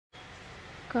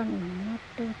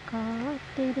കണ്ണുനട്ട്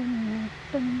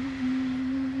കാത്തിരുന്നിട്ടും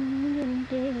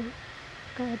എൻ്റെ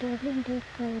കരളിൻ്റെ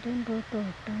കരിമ്പു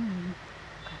തോട്ടം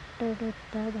കട്ടെടുത്തതാരാണ്?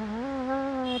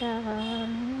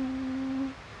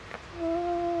 ഓ,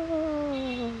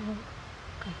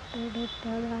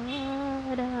 കട്ടെടുത്തതാരാണ്?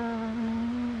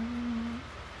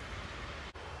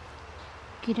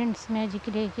 കിരൺസ്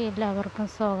മാജിക്കിലേക്ക് എല്ലാവർക്കും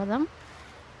സ്വാഗതം.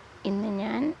 ഇന്ന്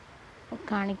ഞാൻ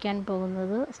കാണിക്കാൻ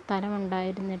പോകുന്നത്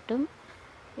സ്ഥലമുണ്ടായിരുന്നിട്ടും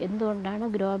എന്തുകൊണ്ടാണ്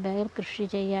ഗ്രോ ബാഗിൽ കൃഷി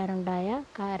ചെയ്യാനുണ്ടായ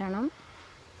കാരണം.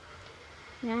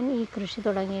 ഞാൻ ഈ കൃഷി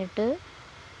തുടങ്ങിയിട്ട്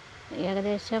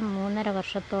ഏകദേശം 3.5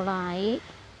 വർഷത്തോളമായി.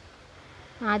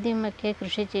 ആദ്യമൊക്കെ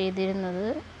കൃഷി ചെയ്തിരുന്നത്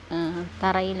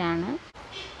തറയിലാണ്.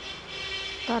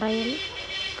 തറയിൽ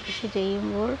കൃഷി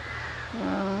ചെയ്യുമ്പോൾ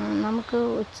നമുക്ക്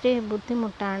ഇച്ചിരി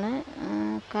ബുദ്ധിമുട്ടാണ്.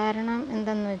 കാരണം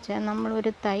എന്തെന്ന് വെച്ചാൽ,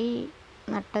 നമ്മളൊരു തൈ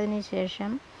നട്ടതിന്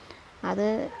ശേഷം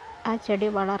ആ ചെടി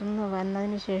വളർന്നു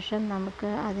വന്നതിന് ശേഷം നമുക്ക്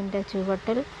അതിൻ്റെ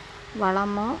ചുവട്ടിൽ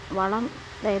വളം,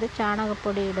 അതായത്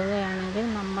ചാണകപ്പൊടി ഇടുകയാണെങ്കിൽ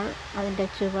നമ്മൾ അതിൻ്റെ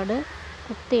ചുവട്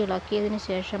കുത്തി ഇളക്കിയതിന്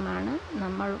ശേഷമാണ്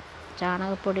നമ്മൾ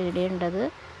ചാണകപ്പൊടി ഇടേണ്ടത്.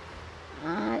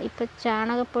 ഇപ്പം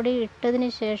ചാണകപ്പൊടി ഇട്ടതിന്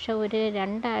ശേഷം ഒരു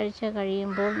 2 ആഴ്ച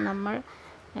കഴിയുമ്പോൾ നമ്മൾ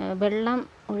വെള്ളം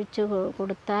ഒഴിച്ച്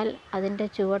കൊടുത്താൽ അതിൻ്റെ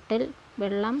ചുവട്ടിൽ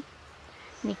വെള്ളം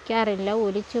നിൽക്കാറില്ല,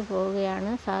 ഒലിച്ചു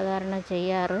പോവുകയാണ് സാധാരണ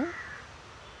ചെയ്യാറ്.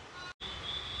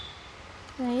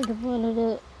 ഇതുപോലൊരു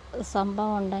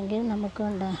സംഭവം ഉണ്ടെങ്കിൽ നമുക്ക്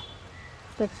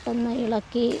പെട്ടെന്ന്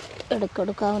ഇളക്കി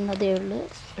എടുക്കാവുന്നതേ ഉള്ളൂ.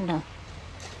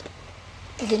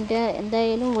 ഇതിൻ്റെ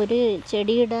എന്തായാലും ഒരു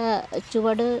ചെടിയുടെ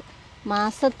ചുവട്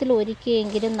മാസത്തിൽ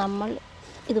ഒരിക്കലെങ്കിലും നമ്മൾ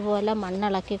ഇതുപോലെ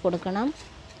മണ്ണിളക്കി കൊടുക്കണം.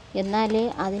 എന്നാലേ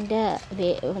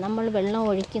നമ്മൾ വെള്ളം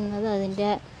ഒഴിക്കുന്നത്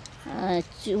അതിൻ്റെ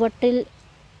ചുവട്ടിൽ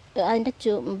അതിൻ്റെ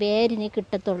വേരിന്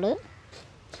കിട്ടത്തുള്ളൂ.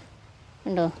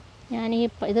 ഉണ്ടോ,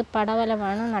 ഇത്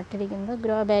പടവലമാണ് നട്ടിരിക്കുന്നത്.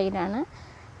 ഗ്രോ ബാഗിലാണ്.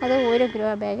 അത് ഒരു ഗ്രോ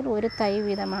ബാഗിൽ ഒരു തൈ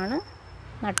വീതമാണ്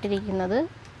നട്ടിരിക്കുന്നത്.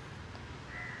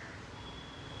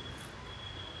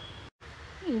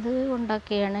 ഇത്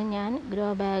കൊണ്ടൊക്കെയാണ് ഞാൻ ഗ്രോ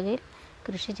ബാഗിൽ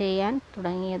കൃഷി ചെയ്യാൻ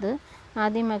തുടങ്ങിയത്.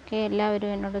 ആദ്യമൊക്കെ എല്ലാവരും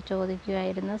എന്നോട്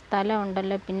ചോദിക്കുമായിരുന്നു, സ്ഥലം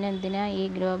ഉണ്ടല്ലോ, പിന്നെ എന്തിനാ ഈ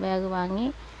ഗ്രോ ബാഗ് വാങ്ങി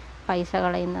പൈസ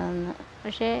കളയുന്നതെന്ന്.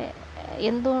 പക്ഷേ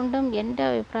എന്തുകൊണ്ടും എൻ്റെ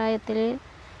അഭിപ്രായത്തിൽ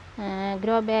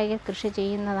ഗ്രോ ബാഗിൽ കൃഷി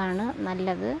ചെയ്യുന്നതാണ്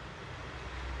നല്ലത്.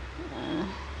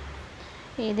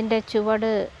 ഇതിൻ്റെ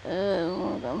ചുവട്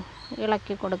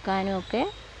ഇളക്കി കൊടുക്കാനും ഒക്കെ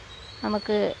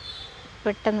നമുക്ക്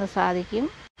പെട്ടെന്ന് സാധിക്കും.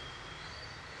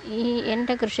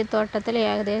 എൻ്റെ കൃഷിത്തോട്ടത്തിൽ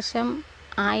ഏകദേശം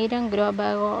 1000 ഗ്രോ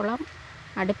ബാഗോളം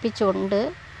അടുപ്പിച്ചുണ്ട്.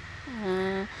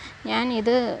 ഞാൻ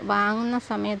ഇത് വാങ്ങുന്ന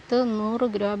സമയത്ത്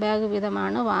 100 ഗ്രോ ബാഗ്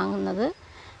വീതമാണ് വാങ്ങുന്നത്.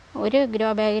 ഒരു ഗ്രോ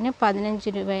ബാഗിന്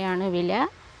 15 രൂപയാണ് വില.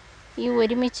 ഈ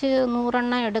ഒരുമിച്ച് 100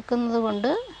 എണ്ണം എടുക്കുന്നത്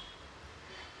കൊണ്ട്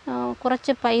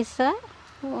കുറച്ച് പൈസ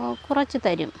കുറച്ച്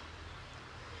തരും.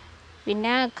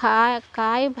 പിന്നെ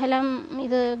കായ് ഫലം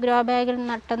ഇത് ഗ്രോ ബാഗിൽ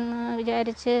നട്ടെന്ന്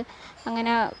വിചാരിച്ച്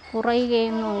അങ്ങനെ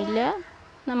കുറയുകയൊന്നുമില്ല.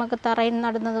 നമുക്ക് തറയിൽ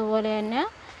നടുന്നത് പോലെ തന്നെ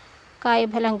കായ്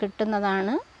ഫലം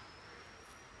കിട്ടുന്നതാണ്.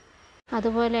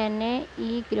 അതുപോലെ തന്നെ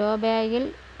ഈ ഗ്രോ ബാഗിൽ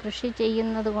കൃഷി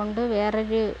ചെയ്യുന്നത് കൊണ്ട്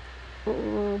വേറൊരു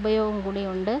ഉപയോഗം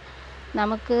കൂടിയുണ്ട്.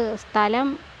 നമുക്ക് സ്ഥലം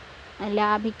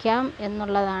ലാഭിക്കാം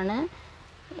എന്നുള്ളതാണ്.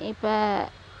 ഇപ്പം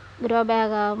ഗ്രോ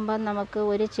ബാഗ് ആകുമ്പോൾ നമുക്ക്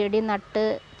ഒരു ചെടി നട്ട്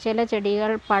ചില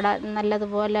ചെടികൾ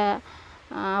നല്ലതുപോലെ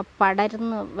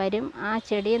പടർന്ന് വരും. ആ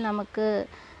ചെടി നമുക്ക്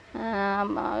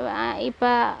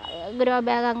ഇപ്പം ഗ്രോ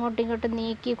ബാഗ് അങ്ങോട്ടും ഇങ്ങോട്ടും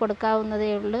നീക്കി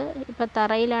കൊടുക്കാവുന്നതേ ഉള്ളൂ. ഇപ്പം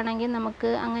തറയിലാണെങ്കിൽ നമുക്ക്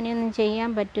അങ്ങനെയൊന്നും ചെയ്യാൻ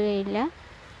പറ്റുകയില്ല.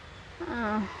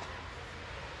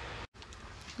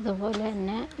 അതുപോലെ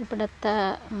തന്നെ ഇവിടുത്തെ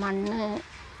മണ്ണ്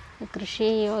കൃഷി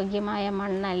യോഗ്യമായ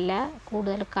മണ്ണല്ല,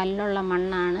 കൂടുതൽ കല്ലുള്ള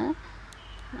മണ്ണാണ്.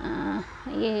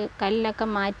 ഈ കല്ലൊക്കെ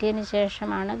മാറ്റിയതിന്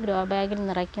ശേഷമാണ് ഗ്രോ ബാഗിൽ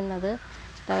നിറയ്ക്കുന്നത്.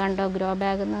 കണ്ടോ, ഗ്രോ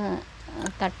ബാഗിൽ നിന്ന്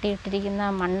തട്ടിയിട്ടിരിക്കുന്ന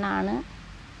മണ്ണാണ്.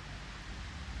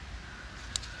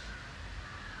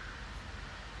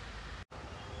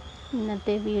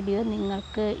 ഇന്നത്തെ വീഡിയോ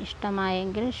നിങ്ങൾക്ക്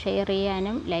ഇഷ്ടമായെങ്കിൽ ഷെയർ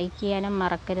ചെയ്യാനും ലൈക്ക് ചെയ്യാനും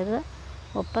മറക്കരുത്.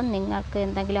 ഒപ്പം നിങ്ങൾക്ക്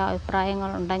എന്തെങ്കിലും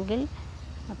അഭിപ്രായങ്ങളുണ്ടെങ്കിൽ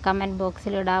കമൻറ്റ്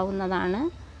ബോക്സിൽ ഇടാവുന്നതാണ്.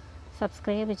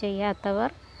 സബ്സ്ക്രൈബ് ചെയ്യാത്തവർ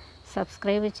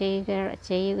സബ്സ്ക്രൈബ്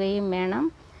ചെയ്യുകയും വേണം.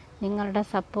 നിങ്ങളുടെ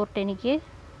സപ്പോർട്ട് എനിക്ക്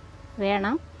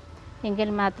വേണം. എങ്കിൽ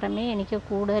മാത്രമേ എനിക്ക്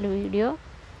കൂടുതൽ വീഡിയോ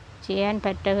ചെയ്യാൻ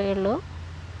പറ്റുകയുള്ളൂ.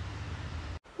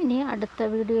 ഇനി അടുത്ത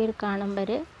വീഡിയോയിൽ കാണും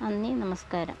വരെ നന്ദി,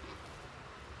 നമസ്കാരം.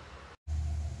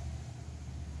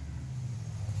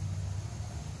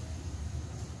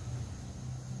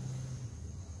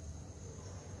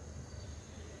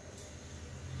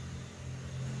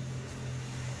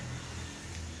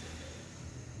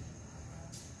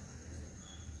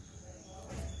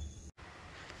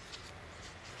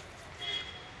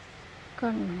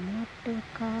 കണ്ണുനട്ട്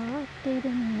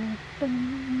കാത്തിരുന്നിട്ടും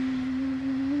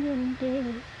എൻ്റെ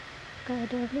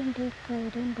കരളിൻ്റെ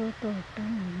കരിമ്പു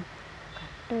തോട്ടം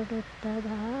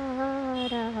കട്ടെടുത്തതാരാണ്?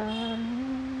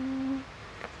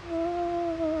 ഓ,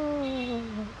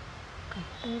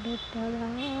 കട്ടെടുത്തതാരാണ്?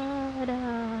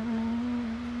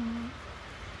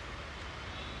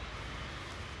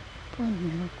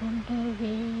 പൊന്നുകൊണ്ട്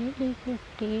വേലി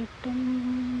കെട്ടിയിട്ടും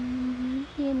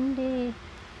എൻ്റെ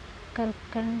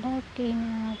കൽക്കണ്ട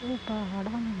കിനാവ്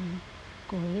പാടം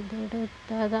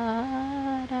കൊയ്തെടുത്തതാരാണ്?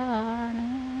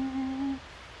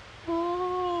 ഓ,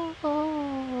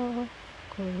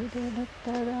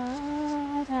 കൊയ്തെടുത്തതാരാണ്?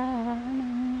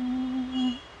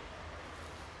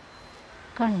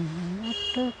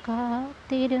 കണ്ണുനട്ട്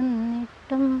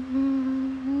കാത്തിരുന്നിട്ടും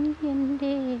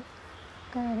എൻ്റെ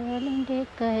കരളിൻ്റെ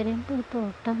കരിമ്പു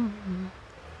തോട്ടം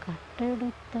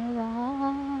കട്ടെടുത്തതാരാണ്?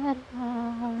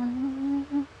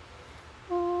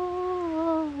 ഓ,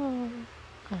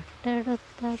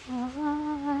 കട്ടെടുത്തതാരാണ്?